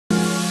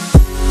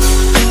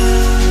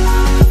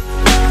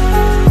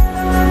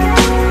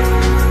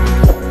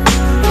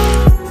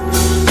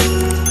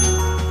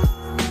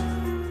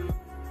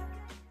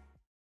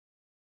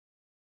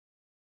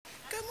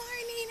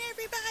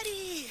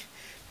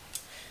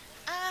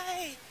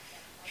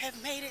have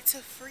made it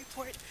to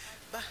Freeport,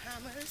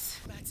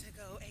 Bahamas. About to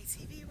go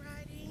ATV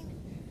riding.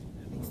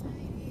 I'm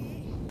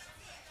excited.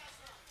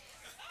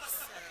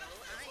 So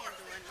I am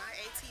doing my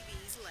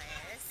ATVs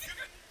last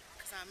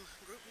because I'm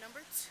group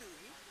number 2.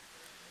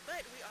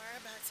 But we are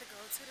about to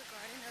go to the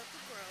Garden of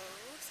the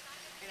Groves,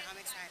 and I'm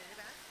excited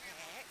about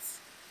that.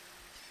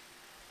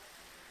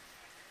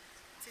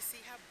 To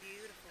see how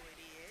beautiful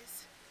it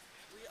is.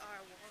 We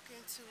are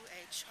walking to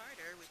a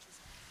charter, which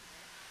is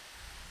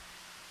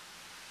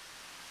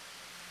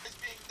It's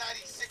being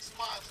 96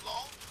 miles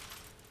long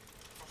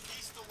from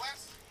east to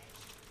west,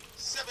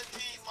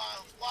 17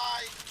 miles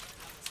wide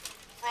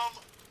from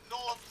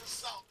north to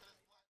south.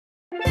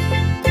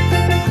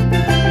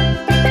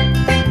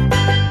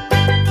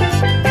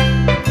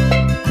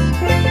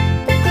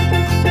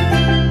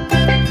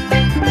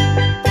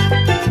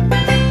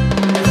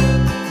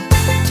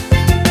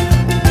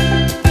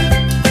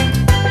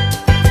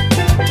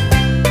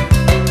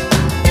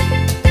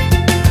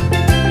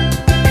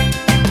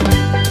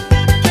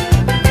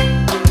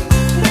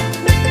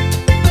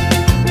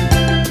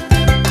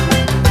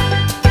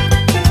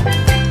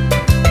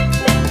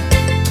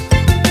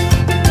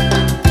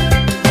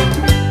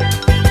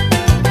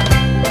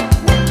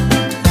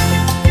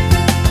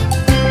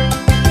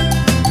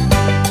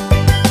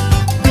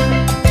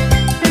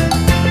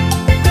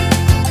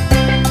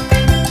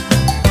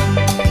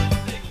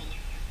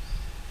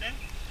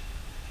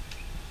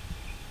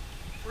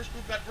 First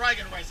group got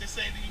bragging rights. They're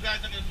saying that you guys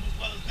are going to do as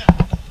well as them.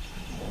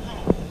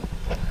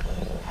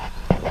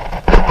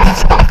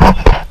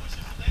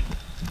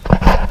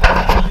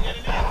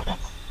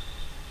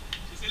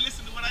 They say,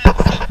 listen to what I have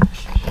to say.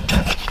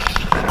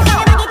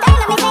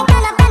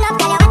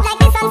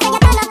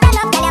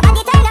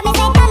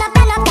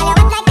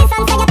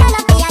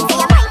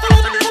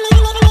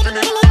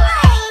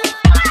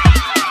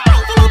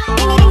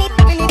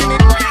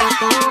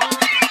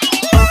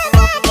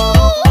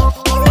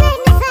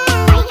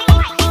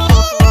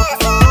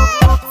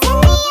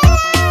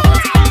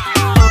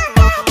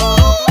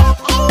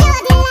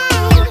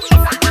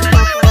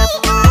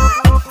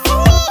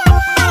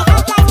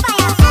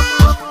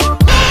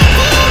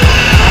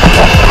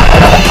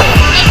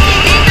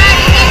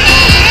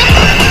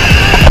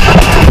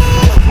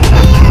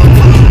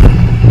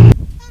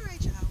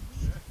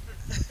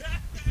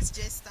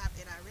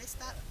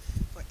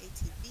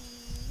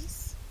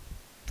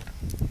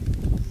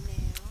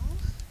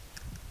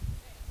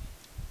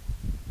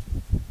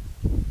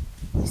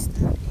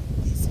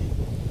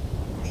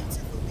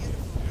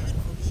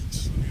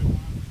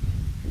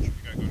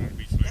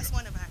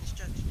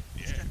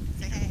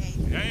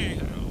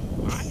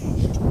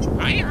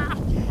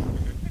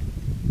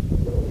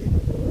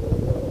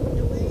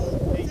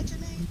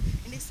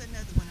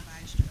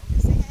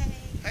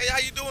 Hey, how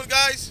you doing,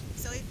 guys?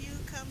 So if you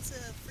come to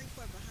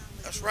Freeport,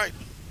 Bahamas, that's right.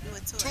 Do a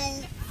tour.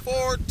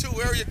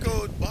 242 area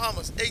code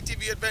Bahamas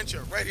ATV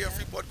adventure right here in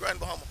Freeport, Grand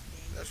Bahama.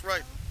 That's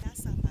right. I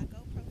saw my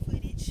GoPro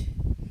footage.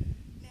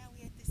 Now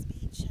we at this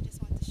beach. I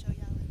just wanted to show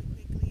y'all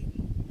really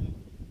quickly.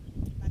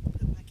 I'm about to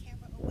put my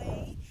camera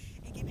away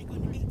and get back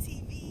on the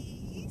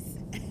ATVs.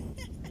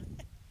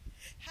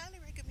 Highly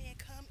recommend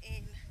come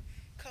in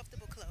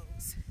comfortable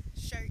clothes,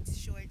 shirts,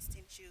 shorts,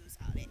 tennis shoes,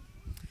 all that.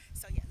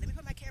 So yeah, let me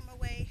put my camera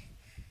away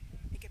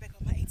and get back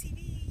on my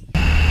ATV.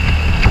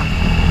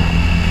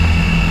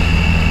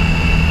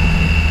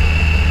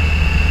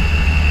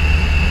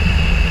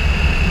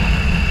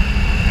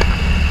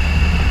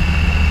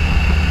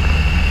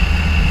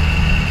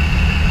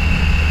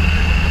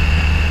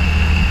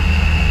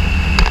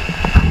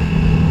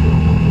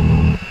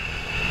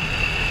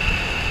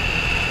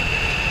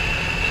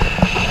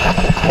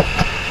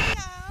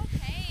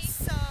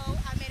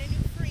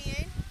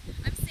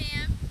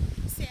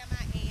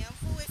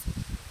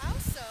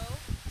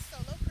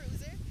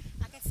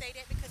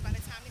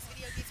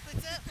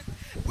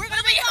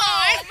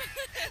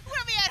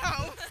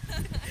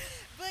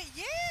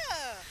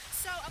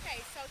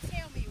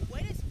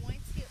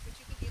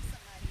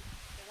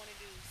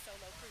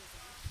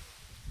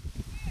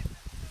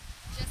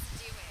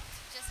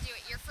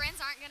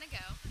 Aren't gonna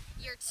go.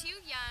 You're too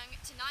young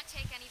to not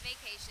take any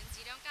vacations.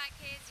 You don't got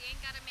kids. You ain't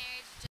got a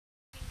marriage. Just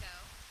can go.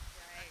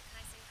 Right? Can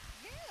I say that?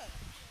 Yeah,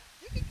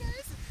 you can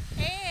curse.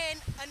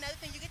 And another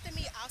thing, you get to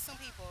meet awesome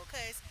people.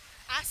 Cause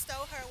I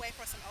stole her away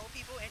from some old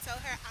people and told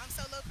her I'm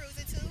solo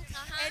cruising too.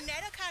 And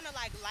that'll kind of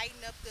like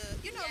lighten up the,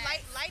 you know,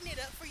 lighten it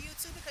up for you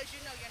too, because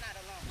you know you're not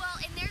alone. Well,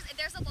 and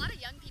there's a lot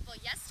of young people.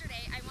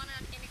 Yesterday, I went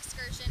on an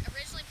excursion.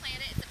 Originally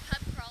planned it. It's a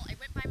pub crawl. I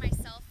went by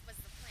myself. Was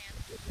the plan.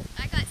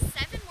 I got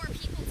 7 more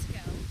people to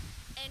go.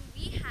 And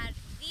we had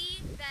the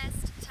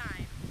best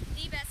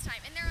time,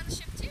 and they're on the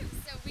ship too,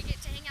 so we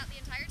get to hang out the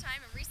entire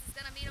time, and Rese is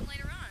gonna meet them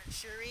later on.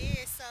 Sure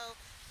is. So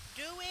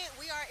do it.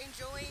 We are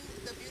enjoying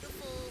the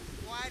beautiful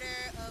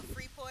water of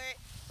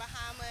Freeport,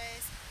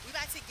 Bahamas. We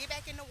about to get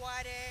back in the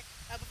water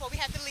before we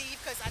have to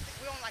leave, because I think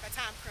we're on like a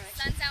time crunch.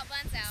 Sun's out,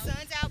 buns out.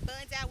 Sun's out,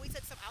 buns out. We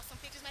took some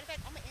awesome pictures. Matter of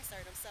fact, I'm gonna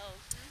insert them. So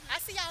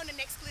I'll see y'all in the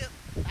next clip.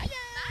 Bye,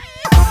 y'all.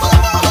 Bye.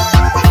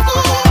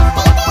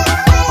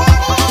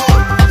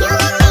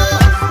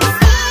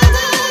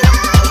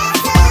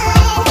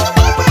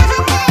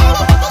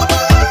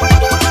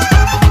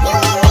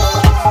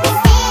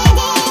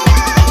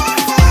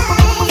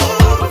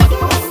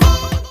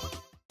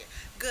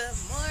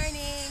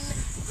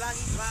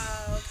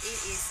 vlog. It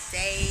is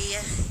day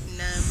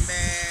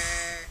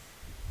number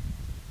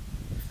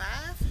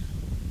 5,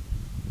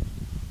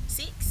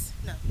 6,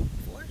 no,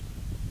 4.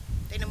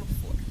 Day number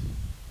 4.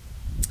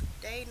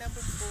 Day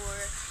number 4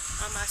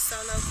 on my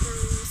solo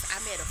cruise. I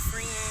met a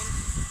friend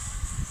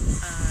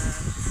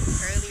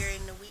earlier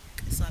in the week,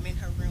 so I'm in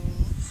her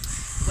room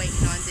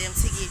waiting on them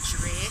to get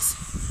dressed.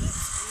 But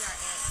we are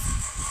at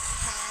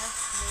Half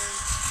Moon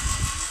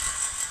Key.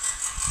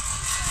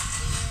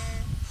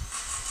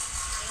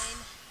 And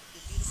the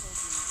beautiful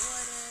blue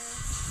water.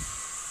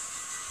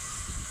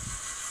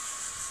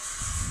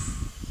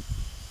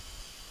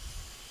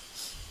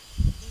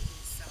 It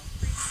is so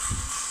pretty.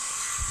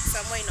 So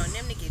I'm waiting on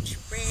them to get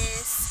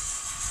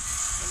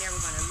dressed, and then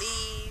we're gonna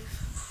leave.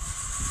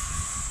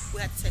 We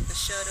have to take the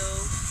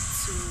shuttle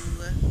to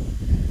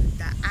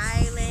the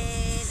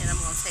island, and I'm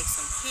gonna take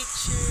some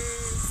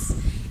pictures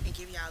and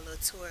give y'all a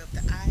little tour of the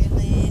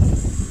island.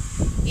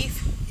 If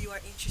you are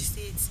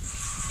interested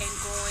in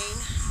going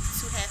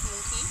to Half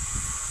Moon Key,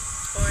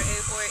 or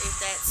if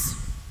that's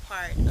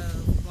part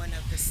of one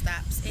of the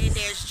stops. And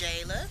there's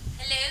Jayla.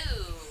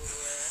 Hello.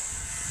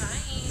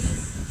 Hi.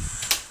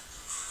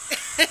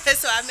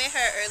 So I met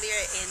her earlier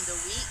in the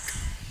week.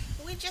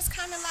 We just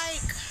kind of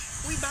like,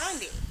 we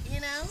bonded, you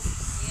know?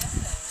 Yeah.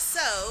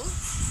 So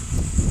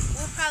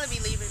we'll probably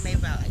be leaving maybe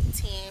about like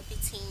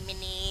 10-15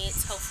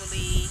 minutes,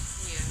 hopefully,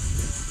 Yeah.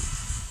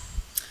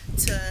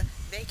 to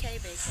vacay.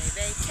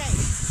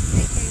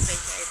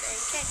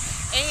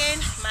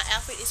 And my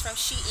outfit is from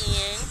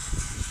Shein.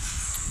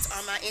 It's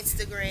on my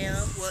Instagram.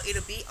 Well,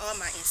 it'll be on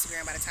my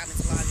Instagram by the time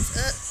this vlog is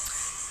up,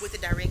 with the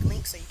direct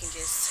link, so you can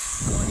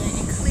just go there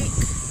and click.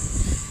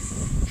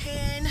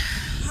 And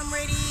I'm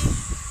ready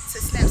to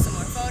snap some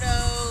more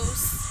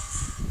photos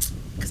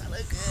because I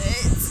look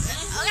good.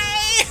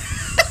 Okay.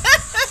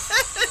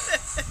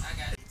 I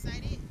got it.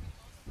 Excited?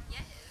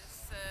 Yes,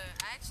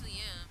 I actually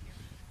am.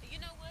 You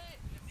know what?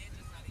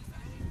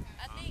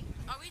 I think,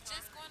 are we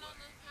just going on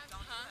the,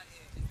 huh?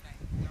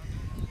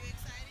 You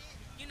excited?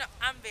 You know,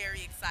 I'm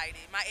very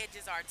excited. My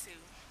edges are too.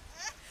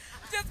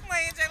 Just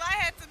playing, Jayla. I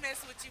had to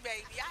mess with you,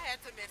 baby. I had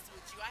to mess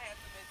with you. I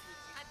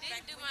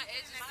didn't do my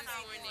edges this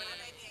morning.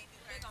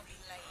 They're gonna be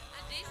late.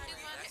 I didn't do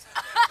my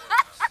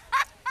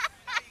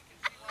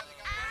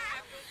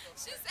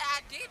She said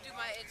I did do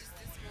my edges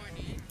this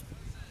morning.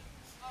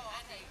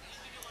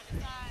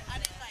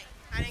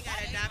 I done got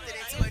adopted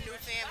into a new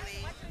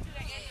family.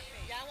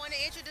 Y'all want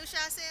to introduce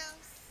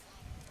yourselves?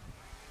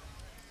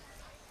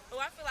 Oh,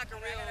 I feel like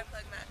a real.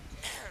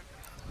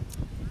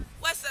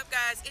 What's up,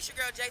 guys? It's your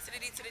girl J to the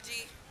D to the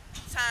G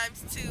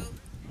times 2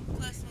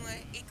 plus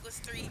 1 equals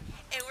 3,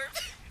 and we're.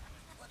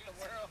 What the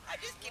world? I'm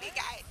just kidding,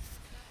 guys.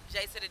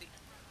 J to the D.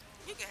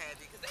 You can have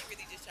it because they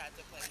really just tried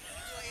to play. You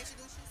want to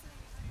introduce yourself?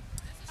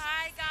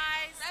 Hi,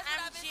 guys. That's what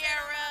I'm I've been saying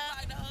on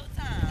Jera. my blog the whole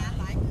time. I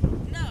like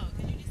it. No,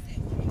 because you just said.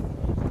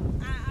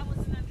 I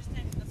wasn't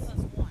understanding the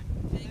plus 1.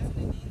 J to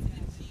the D to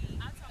the G.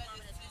 I'm talking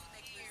about this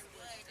here.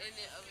 And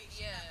then over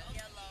yeah.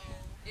 Yellow.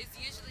 It's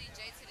usually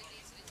J to the D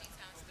to the G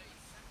times 3.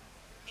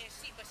 And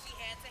but she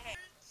had to have.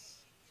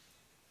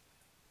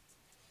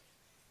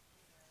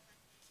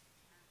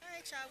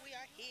 Alright, y'all, we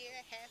are here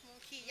at Half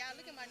Moon Key. Y'all,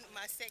 look at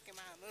my second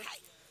mama.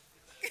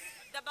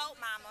 The boat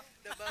mama.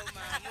 The bow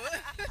mama.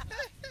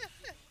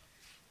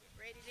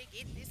 Ready to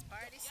get this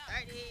party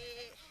started.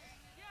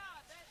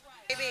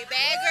 Baby,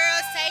 bad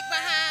girls take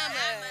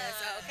Bahamas,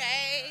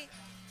 okay?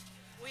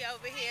 We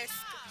over here.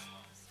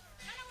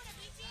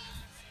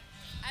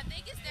 I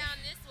think it's down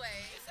this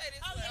way.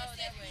 Oh,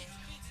 that way.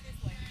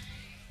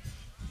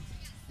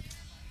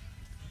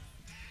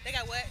 They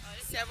got what?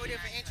 Several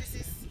different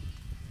entrances.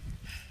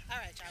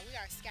 Alright, y'all, we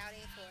are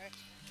scouting for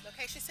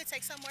locations to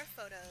take some more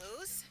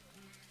photos.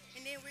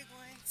 And then we're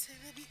going to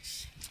the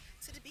beach.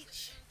 To the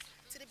beach.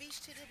 To the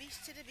beach, to the beach,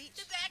 to the beach.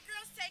 The bad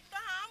girls take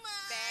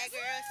Bahamas. Bad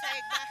girls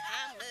take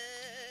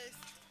Bahamas.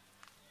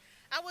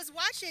 I was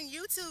watching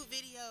YouTube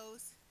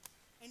videos,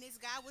 and this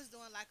guy was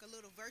doing like a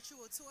little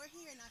virtual tour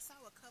here, and I saw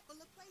a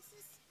couple of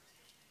places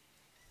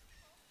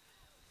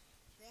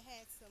that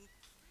had some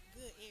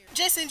good air.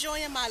 Just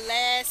enjoying my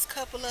last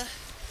couple of,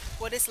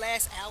 well, this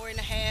last hour and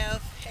a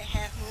half at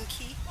Half Moon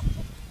Key.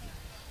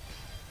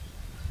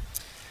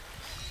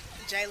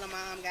 Jayla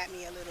mom got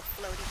me a little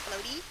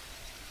floaty.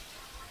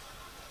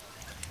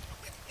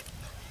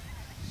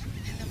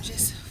 And I'm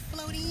just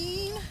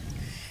floating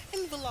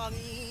and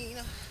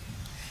vlogging.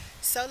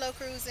 Solo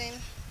cruising,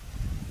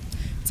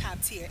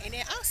 top tier. And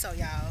then also,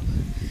 y'all,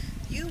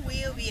 you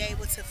will be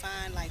able to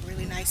find like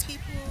really nice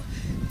people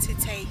to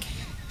take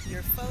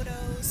your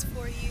photos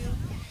for you.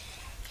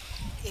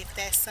 If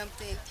that's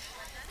something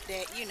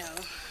that, you know,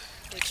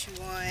 that you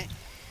want.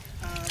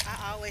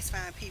 I always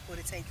find people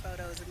to take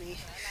photos of me.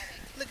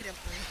 Look at them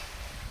three.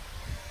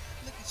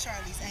 Look at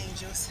Charlie's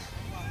angels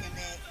walking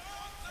back.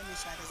 Let me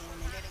try to zoom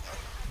in. There they go.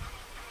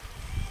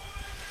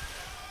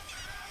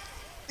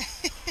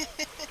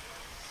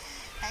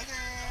 Hey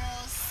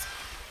girls.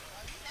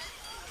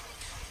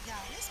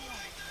 Y'all, this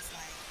water is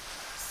like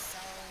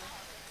so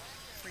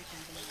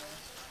freaking blue.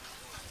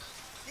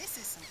 This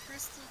is some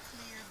crystal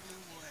clear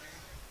blue water.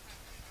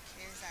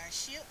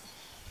 ship.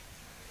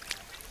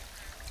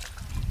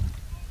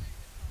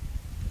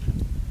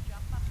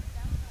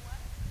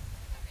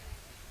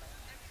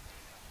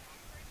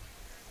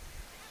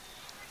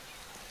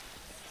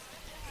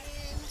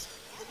 And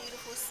the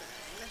beautiful sun.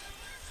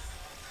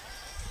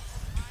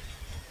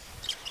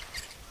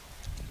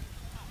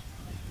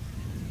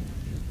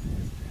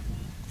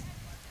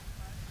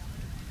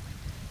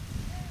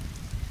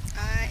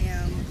 I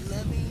am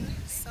loving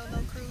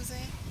solo cruising.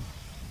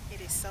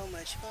 It is so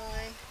much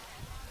fun.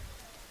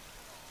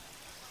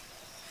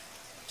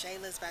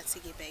 Jayla's about to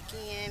get back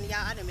in.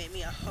 Y'all, I done met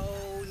me a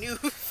whole new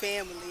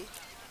family.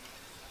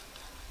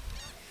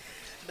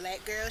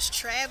 Black girls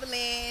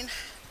traveling.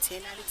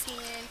 10 out of 10.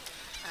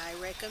 I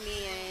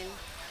recommend.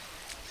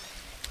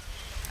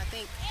 I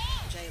think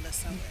Jayla's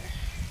somewhere.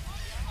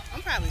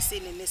 I'm probably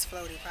sitting in this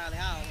floaty probably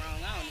all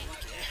wrong. I don't even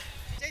care.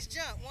 Just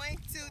jump. 1,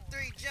 2,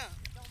 3, jump.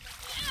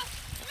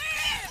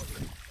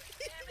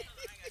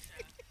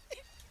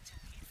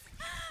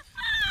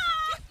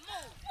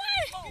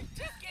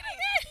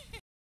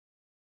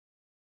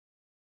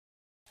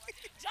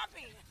 Jump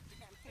in.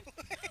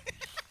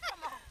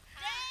 Come on.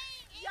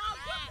 Y'all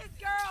get this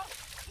girl.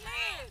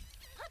 Please.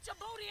 Put your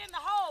booty in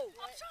the hole.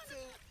 1, 2,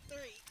 3.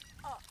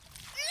 Up.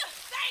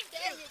 Thank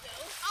you. There you go.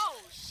 Oh,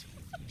 shit.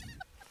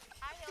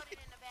 I held it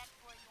in the back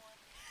for you.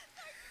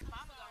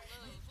 Mama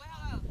gonna lose. Well,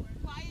 hello.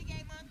 Quiet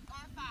game on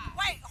 5.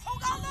 Wait, who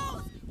gonna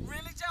lose?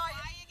 Really, Joy?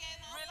 Quiet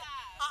game on Really?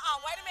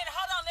 5. Wait a minute.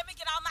 Hold on. Let me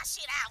get all my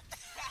shit out.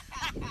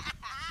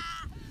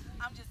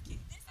 I'm just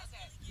kidding. This is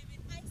Okay. giving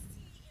iced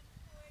tea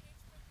imported.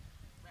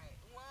 Right.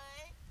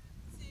 1,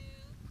 2,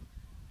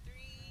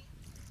 3,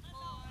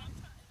 4.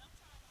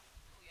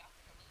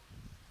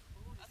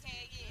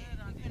 Okay, again.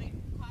 We're gonna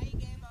quiet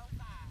game on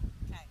 5.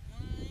 Okay.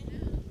 1,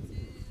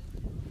 2,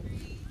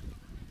 3,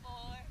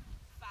 4,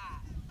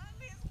 5.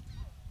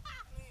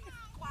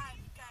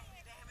 Quiet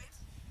game, damn it.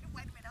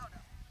 Wait a minute. Hold on.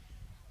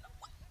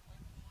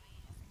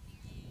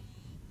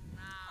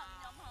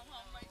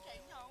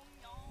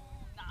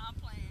 Nah, I'm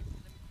playing.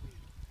 Let me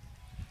quit.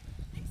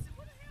 Nixie,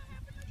 what the hell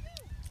happened to you?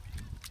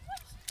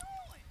 What you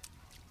doing?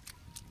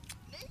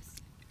 Nix?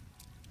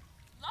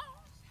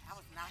 Lost? That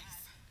was nice.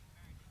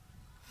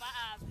 My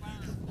eyes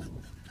round.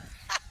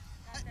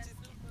 Got that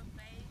super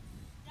face.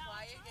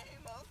 Quiet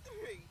game on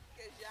 3.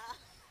 Cause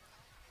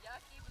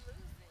y'all keep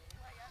losing.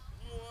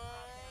 1.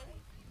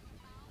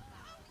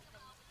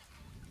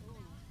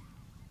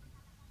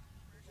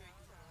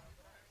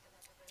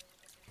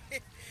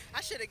 I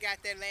should have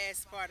got that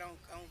last part on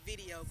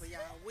video, but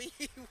y'all, we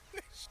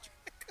were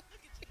struggling.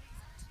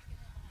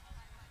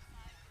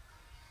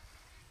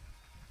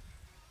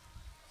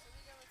 Should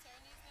we go return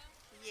these now?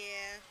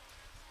 Yeah.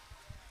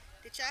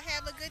 Did y'all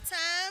have a good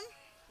time?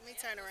 Let me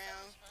turn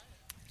around.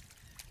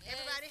 Yes,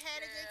 Everybody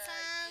had a good girl.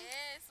 time?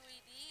 Yes, we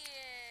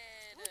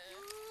did.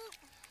 Whoop.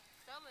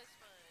 So much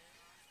fun.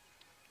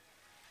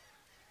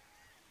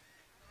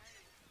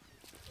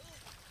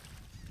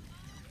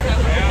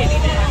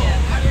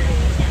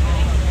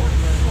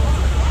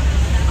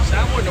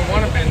 I wouldn't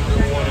want to been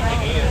through one at the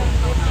end.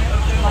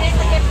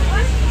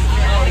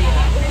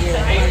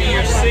 A, B,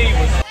 or C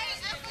was.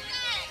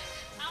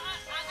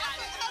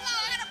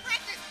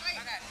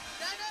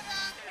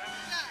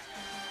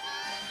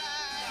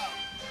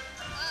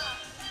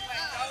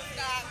 Don't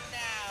stop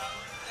now.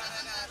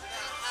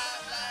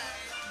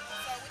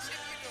 So which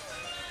ship you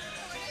doing?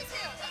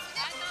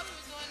 I thought we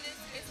was doing this.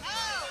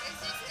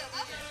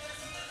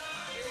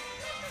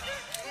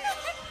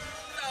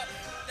 So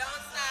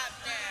don't stop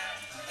now.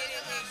 Hit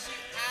it with shoot.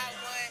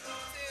 1,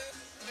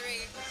 2,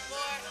 3, 4,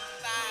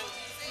 5,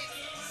 6,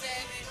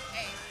 7,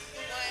 8.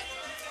 1,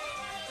 2,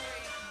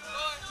 3,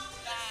 4,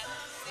 5,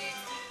 6,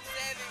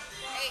 7,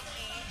 8.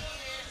 And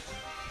here.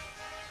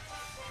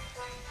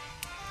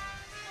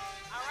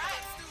 All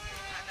right, stupid.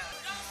 I know.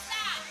 Don't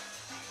stop.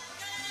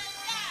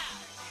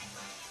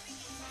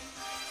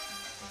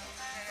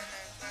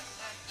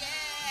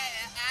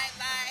 Yeah, I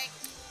like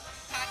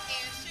cock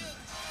and shoot.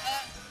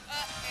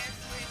 Up, and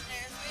switch,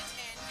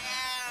 and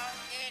down,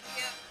 and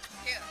hip.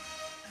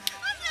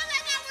 I feel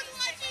like I was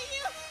watching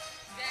you.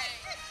 Dang.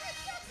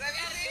 Let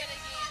me see.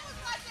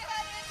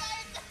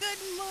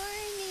 Good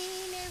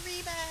morning,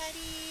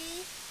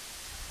 everybody.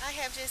 I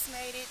have just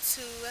made it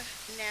to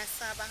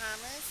Nassau,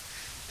 Bahamas.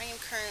 I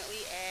am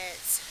currently at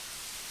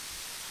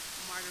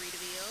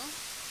Margaritaville.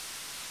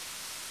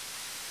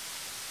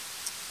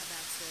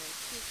 About to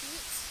kick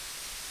it.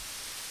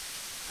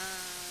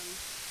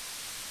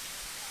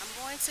 I'm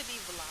going to be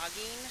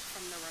vlogging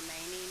from the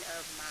remaining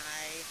of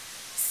my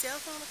cell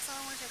phone because I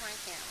don't want to take my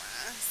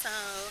camera. So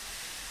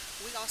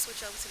we're going to switch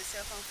over to the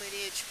cell phone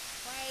footage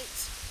right.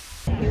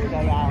 Here we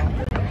go, y'all.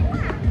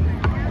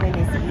 In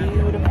this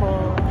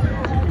beautiful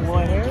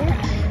water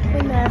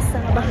in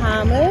Nassau,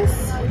 Bahamas.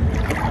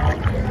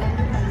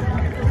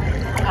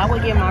 I will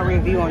give my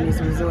review on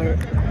this resort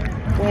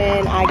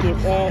when I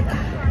get back,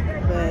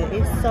 but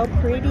it's so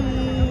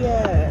pretty.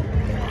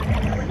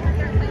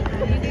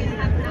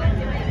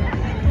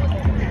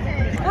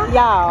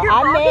 Y'all,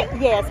 I met,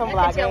 yes, I'm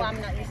vlogging.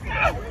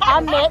 I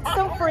met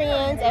some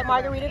friends at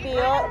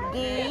Margaritaville,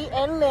 Dee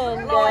and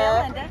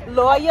Linda.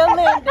 Loyal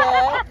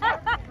Linda.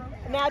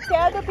 Now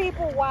tell the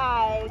people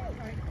why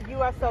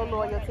you are so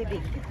loyal to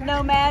Dee.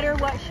 No matter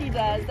what she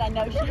does, I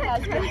know she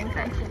has good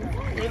intentions.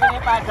 Even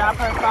if I drop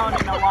her phone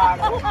in the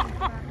water.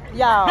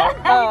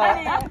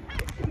 Y'all,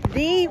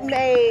 Dee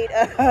made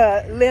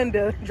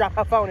Linda drop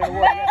her phone in the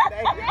water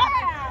yesterday. Yeah.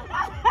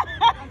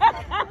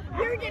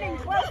 You're getting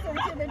closer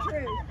to the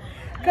truth.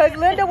 Because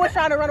Linda was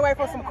trying to run away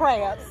from some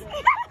crabs.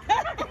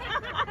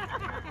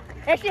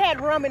 And she had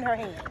rum in her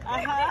hand.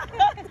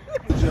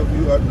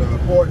 You at the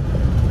port?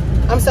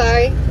 I'm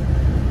sorry?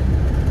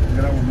 Can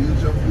I have a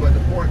wheelchair for you at the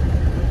port?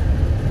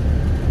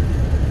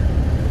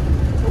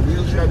 A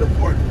wheelchair at the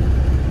port?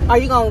 Are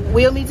you going to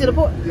wheel me to the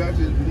port? Yeah, I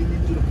just lead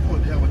me to the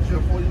port. They have a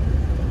chair for you?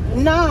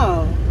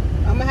 No.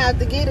 I'm going to have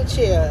to get a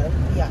chair.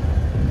 Yeah.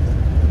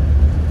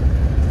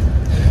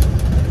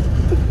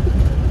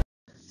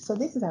 So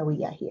this is how we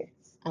got here.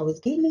 I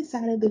was getting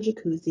inside of the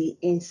jacuzzi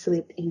and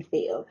slipped and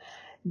fell.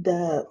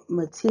 The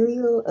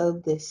material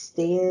of the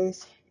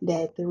stairs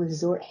that the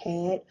resort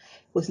had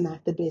was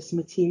not the best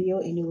material,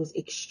 and it was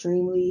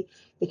extremely,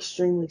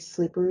 extremely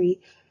slippery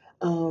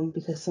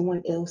because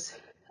someone else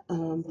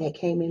that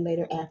came in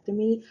later after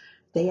me,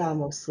 they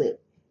almost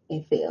slipped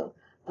and fell.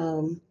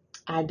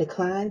 I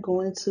declined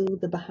going to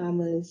the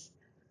Bahamas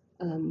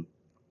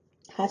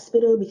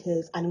hospital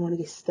because I didn't want to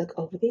get stuck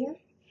over there.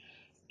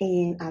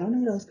 And I don't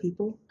know those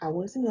people. I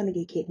wasn't going to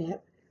get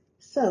kidnapped.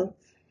 So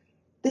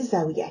this is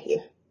how we got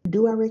here.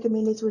 Do I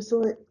recommend this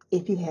resort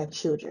if you have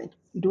children?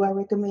 Do I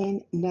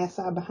recommend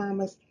Nassau,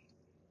 Bahamas?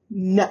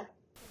 No.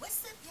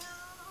 What's up,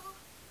 y'all?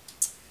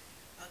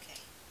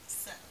 Okay,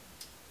 so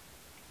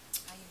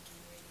I am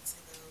getting ready to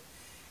go.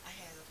 I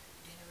have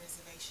dinner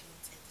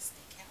reservations at the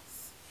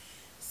steakhouse.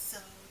 So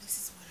this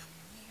is what I'm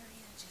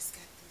wearing. I just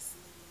got this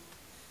little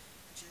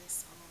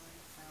dress on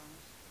from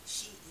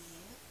Shein.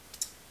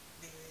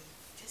 Very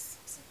just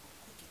simple,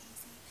 quick and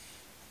easy.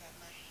 I got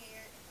my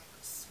hair in like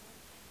a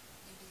swoop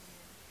and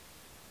then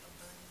a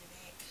bun in the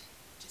back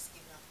just to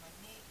get it off my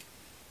neck.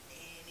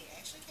 And it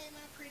actually came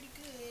out pretty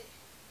good.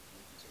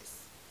 Let me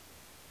just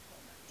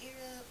hold my ear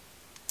up.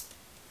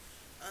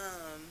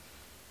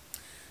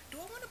 Do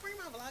I want to bring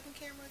my vlogging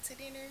camera to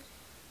dinner?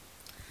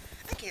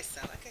 I guess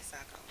so. I guess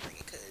I'll go bring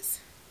it because,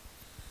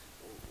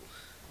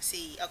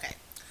 see, okay.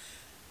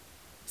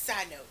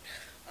 Side note,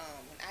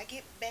 when I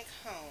get back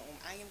home,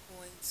 I am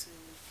going to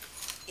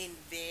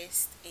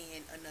invest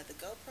in another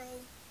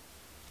GoPro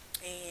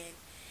and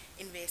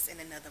invest in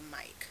another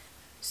mic.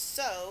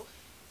 So,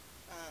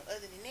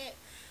 other than that,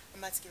 I'm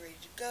about to get ready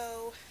to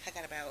go. I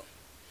got about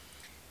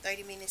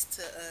 30 minutes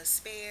to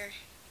spare,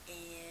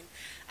 and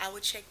I will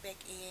check back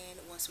in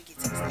once we get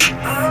to the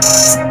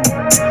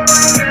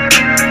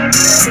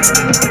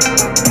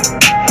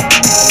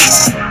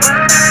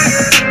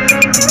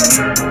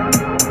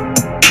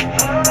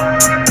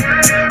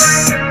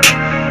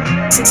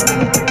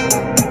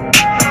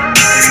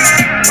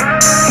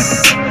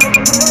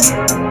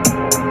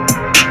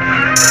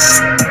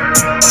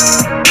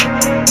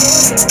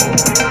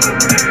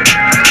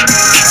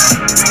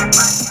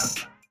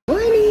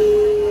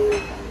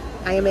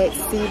I am at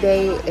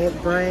C-Day at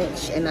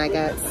brunch, and I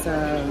got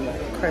some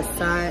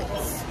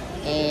croissants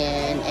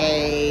and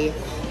a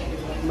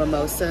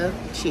mimosa.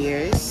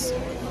 Cheers.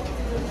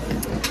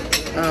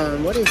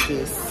 What is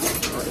this?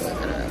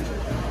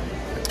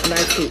 I'm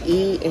about to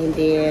eat and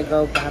then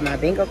go buy my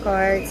bingo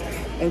cards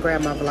and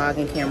grab my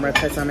vlogging camera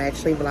because I'm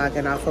actually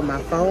vlogging off of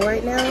my phone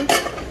right now.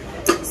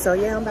 So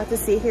yeah, I'm about to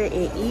sit here and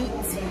eat,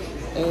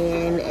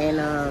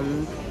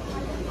 and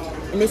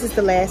this is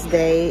the last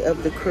day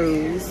of the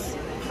cruise.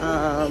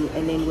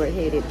 And then we're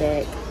headed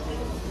back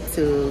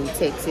to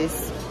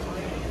Texas.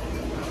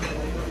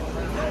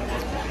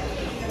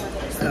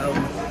 So,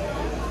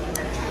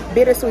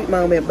 bittersweet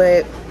moment,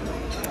 but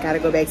gotta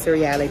go back to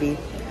reality.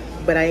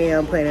 But I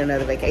am planning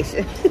another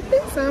vacation.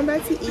 So I'm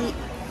about to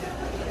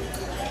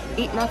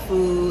eat my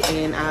food,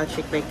 and I'll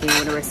check back in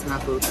when the rest of my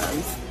food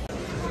comes.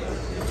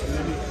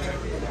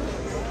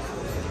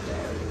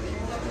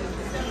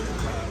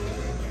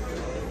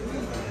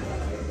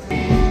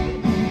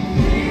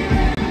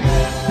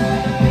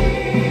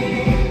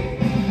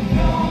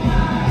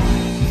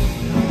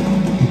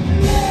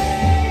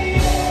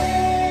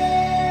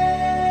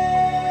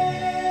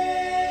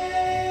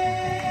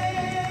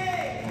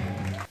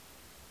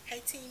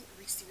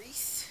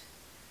 Rese.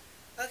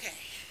 Okay,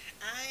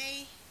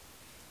 I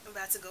am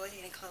about to go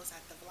ahead and close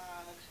out the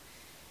vlog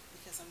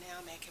because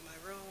I'm back in my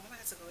room. I'm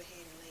about to go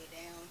ahead and lay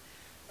down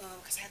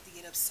because I have to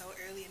get up so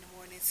early in the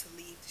morning to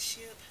leave the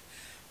ship.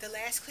 The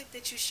last clip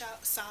that you saw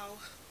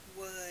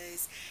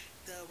was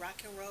the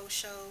rock and roll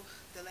show,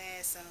 the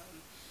last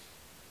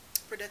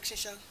production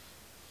show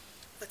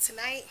for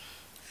tonight.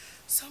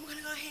 So I'm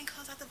gonna go ahead and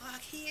close out the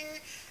vlog here.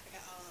 I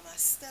got all of my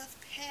stuff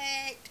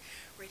packed,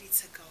 ready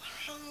to go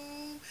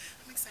home.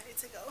 I'm excited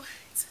to go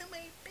to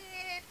my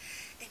bed,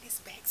 and it's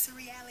back to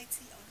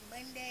reality on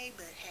Monday.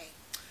 But hey,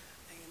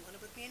 I am gonna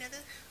book me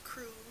another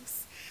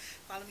cruise.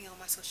 Follow me on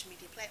my social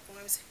media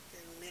platforms.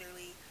 They're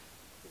literally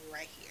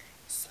right here.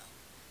 So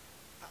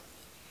follow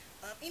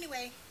me.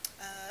 Anyway,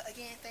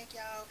 again, thank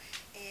y'all,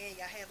 and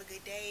y'all have a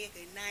good day, a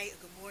good night,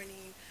 a good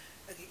morning,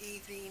 a good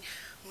evening,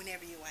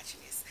 whenever you're watching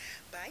this.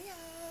 Bye,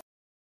 y'all.